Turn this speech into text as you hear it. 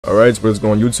Alright, so what's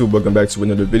going on YouTube? Welcome back to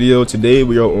another video. Today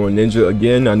we are on Ninja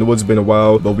again. I know it's been a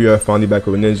while, but we are finally back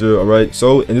with Ninja. Alright,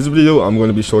 so in this video I'm going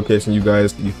to be showcasing you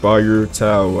guys the fire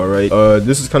towel. Alright,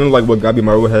 this is kind of like what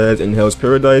Gabimaru has in Hell's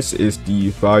Paradise. It's the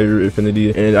fire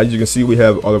infinity, and as you can see we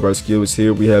have all of our skills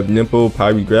here. We have Ninpo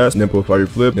Pyre Grasp, Ninpo Fire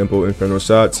Flip, Ninpo Inferno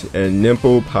Shot, and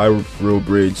Ninpo Pyro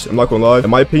Bridge. I'm not gonna lie,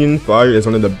 in my opinion, fire is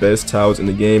one of the best towels in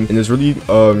the game, and it's really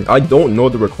I don't know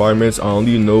the requirements. I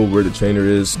only know where the trainer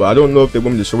is, but I don't know if they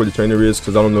want me to show where the trainer is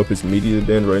because I don't know if it's media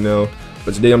banned right now.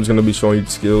 But today I'm just gonna be showing you the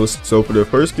skills. So for the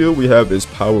first skill we have is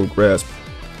Power Grasp.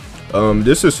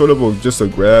 This is sort of just a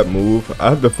grab move. I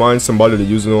have to find somebody to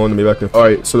use it on. Maybe I can. All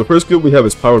right, so the first skill we have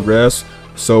is Power Grasp.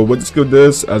 So what the skill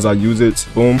does as I use it,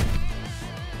 boom,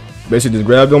 basically just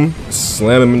grab them,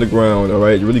 slam them in the ground. All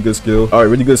right, really good skill. All right,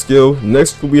 really good skill.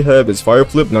 Next skill we have is Fire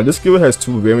Flip. Now this skill has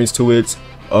two variants to it.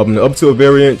 The up tilt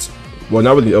variant, well,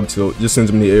 not really up tilt, just sends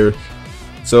them in the air.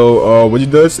 So what he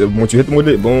does, once you hit them with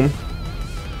it, boom,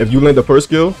 if you land the first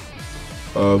skill,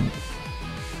 the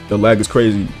lag is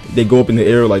crazy. They go up in the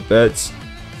air like that.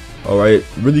 Alright,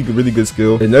 really good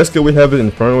skill. The next skill we have is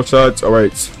Inferno Shots.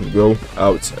 Alright, go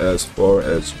out as far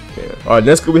as you can. Alright,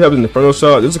 next skill we have is Inferno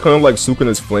Shot. This is kind of like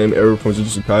Sukuna's flame arrow from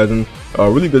Jujutsu Kaisen.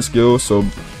 Really good skill. So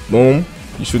boom,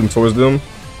 you shoot them towards them,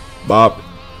 bop,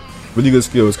 really good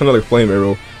skill. It's kind of like flame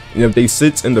arrow. And if they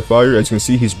sit in the fire, as you can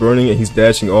see, he's burning and he's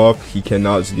dashing off. He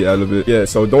cannot get out of it. Yeah,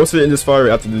 so don't sit in this fire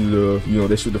after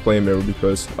they shoot the flame arrow,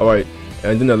 because alright.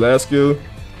 And then the last skill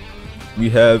we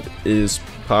have is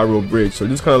Pyro Bridge. So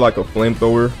this is kind of like a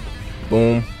flamethrower.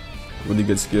 Boom, really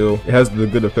good skill. It has the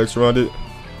good effects around it.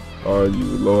 Are you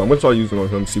low? I'm gonna try using it on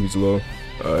him, see if he's low.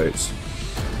 Alright,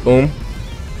 boom.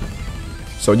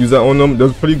 So use that on them. Does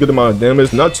a pretty good amount of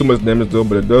damage. Not too much damage though,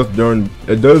 but it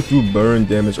does do burn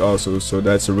damage also. So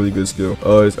that's a really good skill.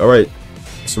 Alright.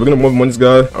 So we're gonna one this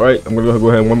guy. Alright, I'm gonna go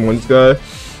ahead and one this guy.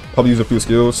 Probably use a few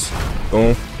skills.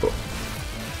 Boom.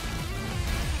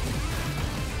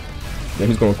 Man,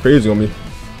 he's going crazy on me.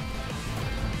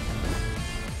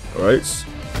 Alright.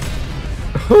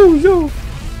 Oh yo.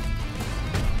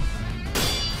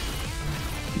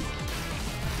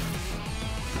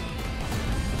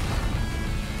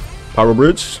 Power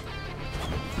Bridge.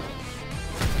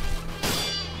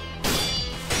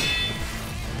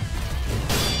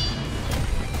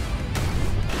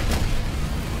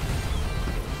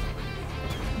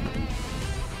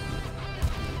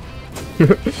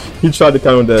 He tried to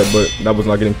counter that, but that was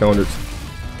not getting countered.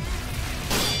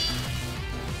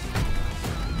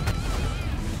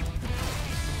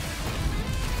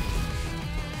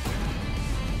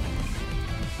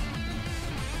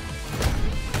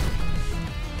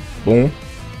 Boom,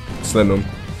 slam him.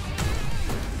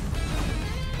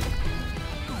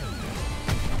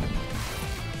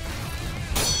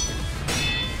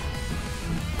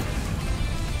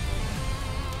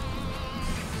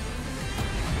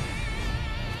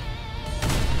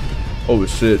 Oh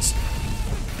shit.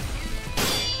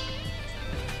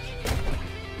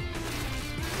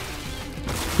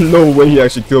 No way he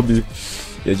actually killed me.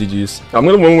 Yeah, GG's. I'm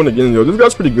gonna win one again, yo. This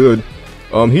guy's pretty good.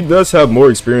 He does have more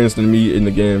experience than me in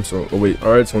the game, so oh wait,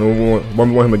 alright, so I'm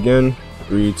gonna one him again.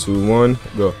 3, 2, 1,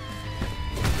 go.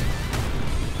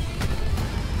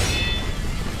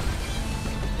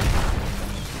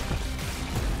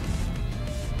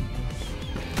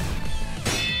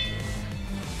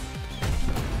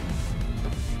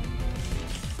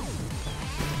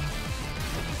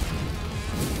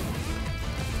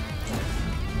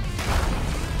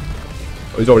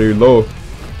 Oh, he's already low.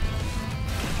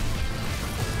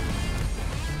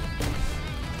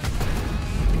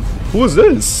 Who is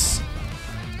this?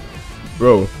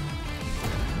 Bro.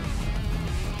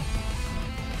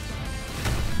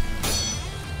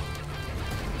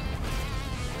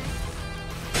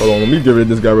 Hold on, let me get rid of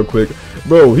this guy real quick.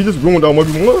 Bro, he just ruined our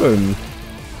 1v1.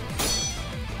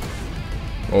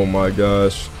 Oh my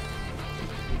gosh.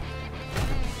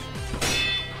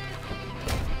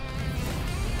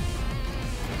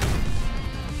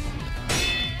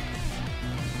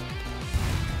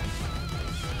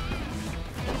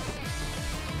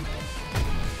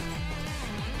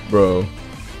 Bro,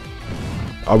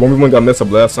 our 1v1 got messed up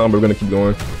last time, but we're gonna keep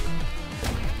going.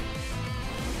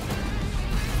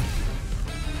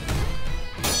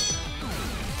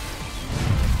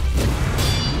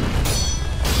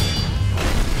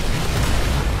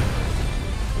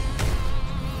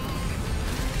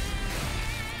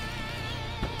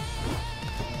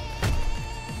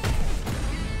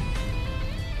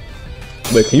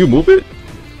 Wait, can you move it?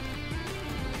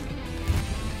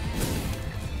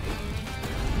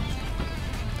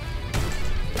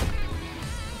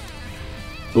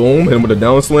 Boom, hit him with a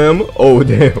down slam. Oh,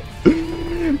 damn.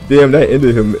 Damn, that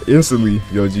ended him instantly.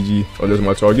 Yo, GG. Oh, there's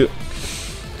my target.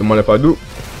 Don't mind if I do.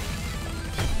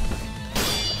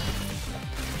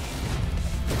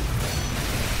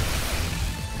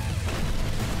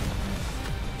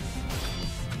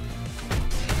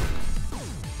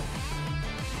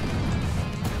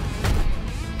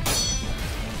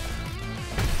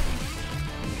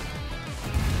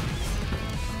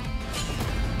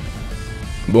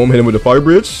 Boom, hit him with the fire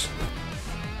bridge.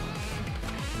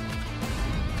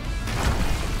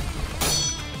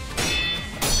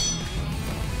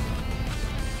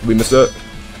 We missed that.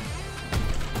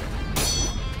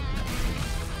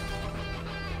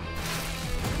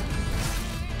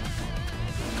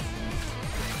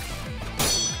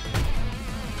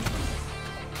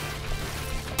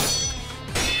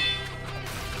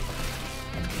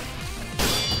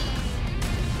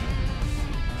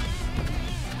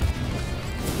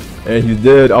 And he's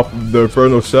dead off of the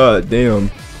Inferno shot. Damn.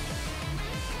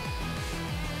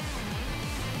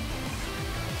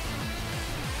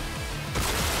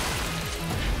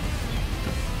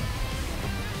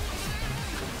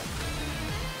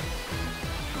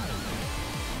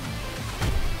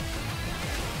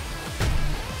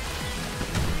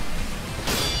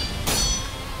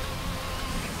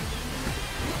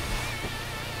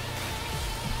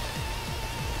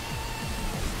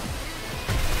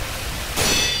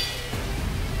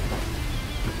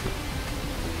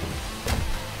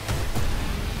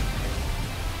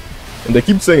 And they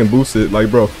keep saying boost it,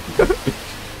 like, bro.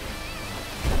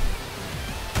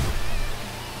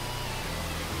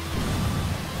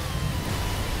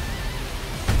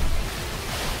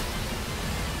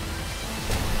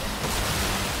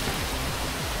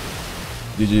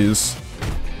 GG's.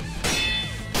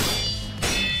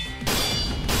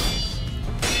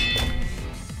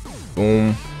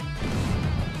 Boom.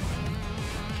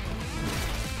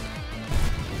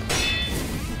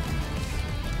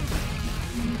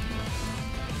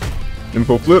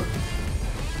 Ninpo flip.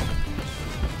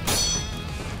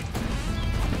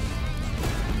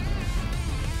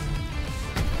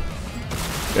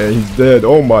 And he's dead.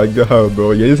 Oh my god,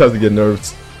 bro. Yeah, he just has to get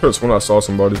nerfed. Hurts when I saw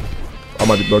somebody. I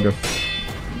might be bugging.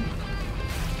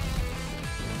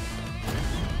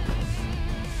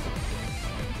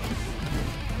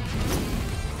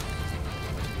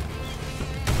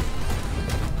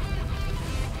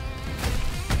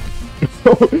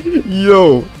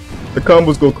 Yo, the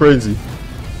combos go crazy.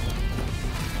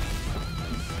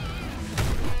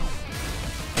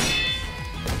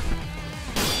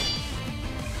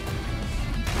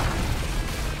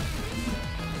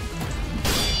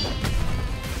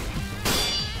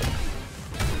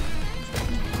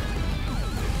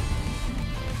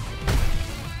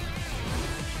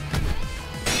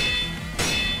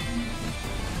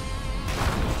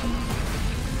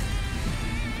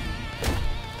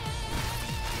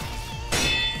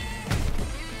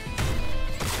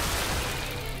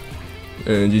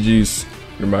 And GG's,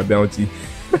 you're my bounty.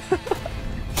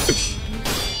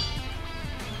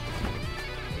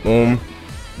 Boom.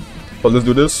 But let's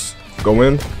do this. Go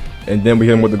in, and then we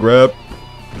hit him with the grab.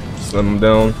 Slam him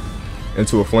down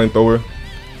into a flamethrower.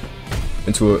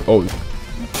 Into a oh,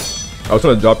 I was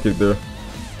trying to drop kick there.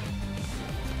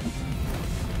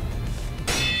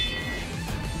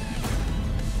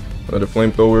 Another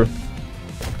flamethrower,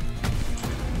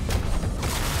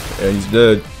 and he's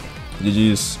dead.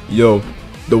 GG's. Yo,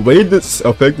 the way this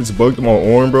effect is bugged on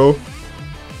my arm, bro.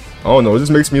 I don't know. It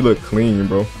just makes me look clean,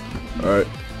 bro. Alright.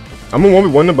 I'm gonna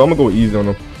 1v1 him, but I'm gonna go easy on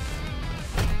him.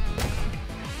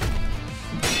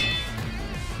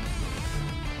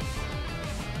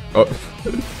 Oh.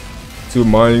 Two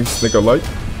mines think alike.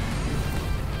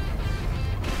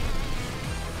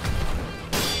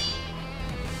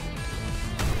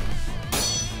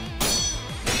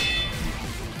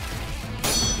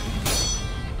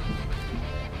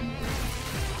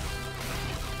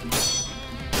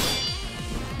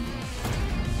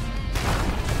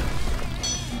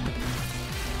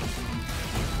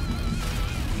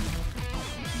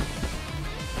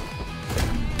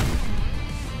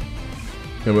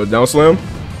 Him with a down slam.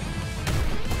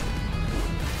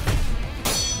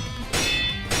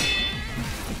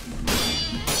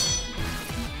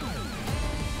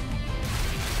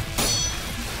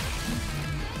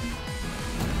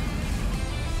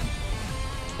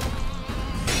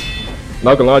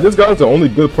 Not gonna lie, this guy's the only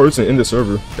good person in the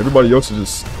server. Everybody else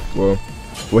is just, well,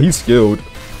 he's skilled.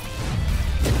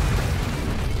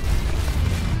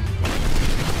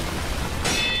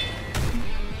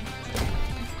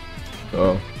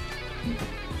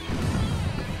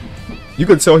 You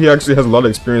could tell he actually has a lot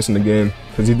of experience in the game,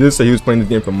 because he did say he was playing this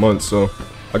game for months, so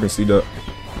I can see that.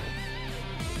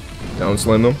 Down Down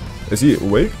slam him. Is he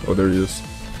awake? Oh, there he is.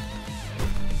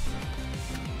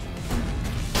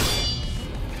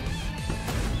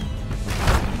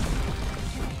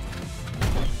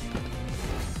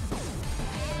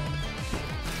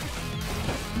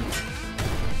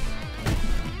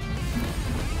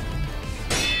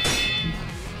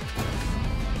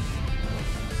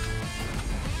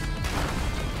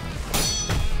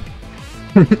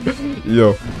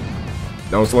 Yo,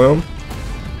 down slam.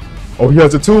 Oh, he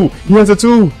has a 2. He has a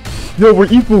 2. Yo, we're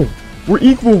equal. We're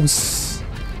equals.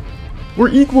 We're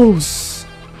equals.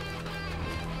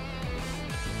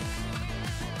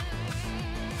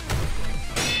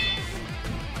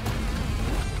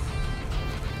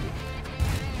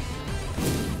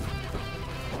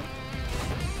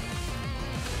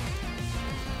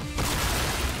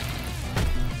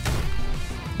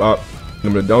 Bop.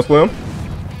 Remember the down slam?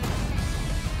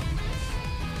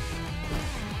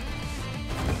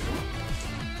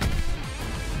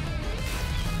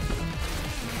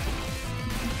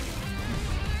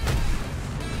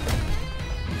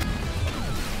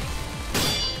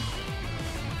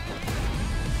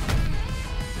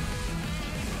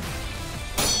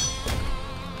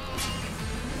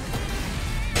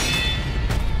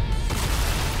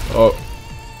 Oh,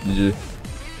 GG.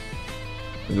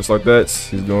 And just like that,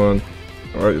 he's gone.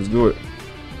 Alright, let's do it.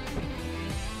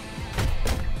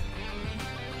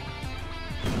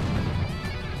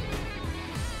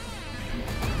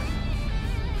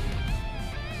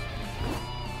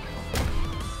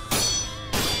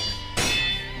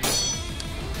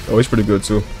 Oh, he's pretty good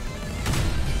too.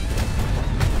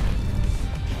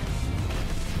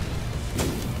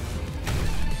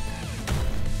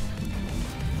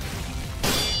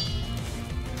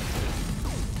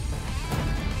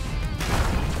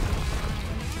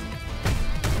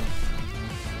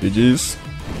 GG's.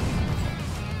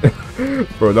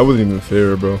 Bro, that wasn't even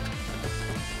fair, bro.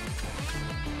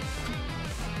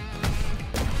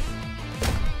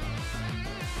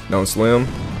 Down slam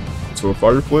to a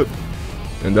fire flip,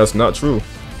 and that's not true.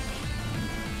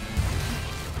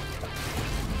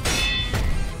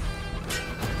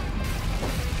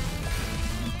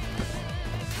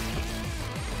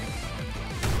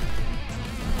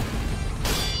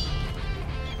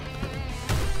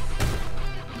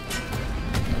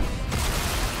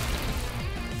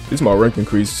 This is my rank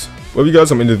increase. Well, you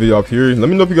guys, I'm ending the video up here. Let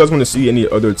me know if you guys want to see any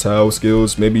other Tao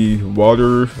skills, maybe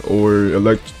water or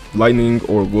lightning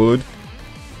or wood,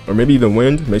 or maybe even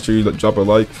wind. Make sure you drop a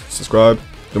like, subscribe,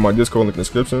 join my Discord link in the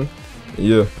description. And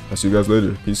yeah, I'll see you guys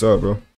later. Peace out, bro.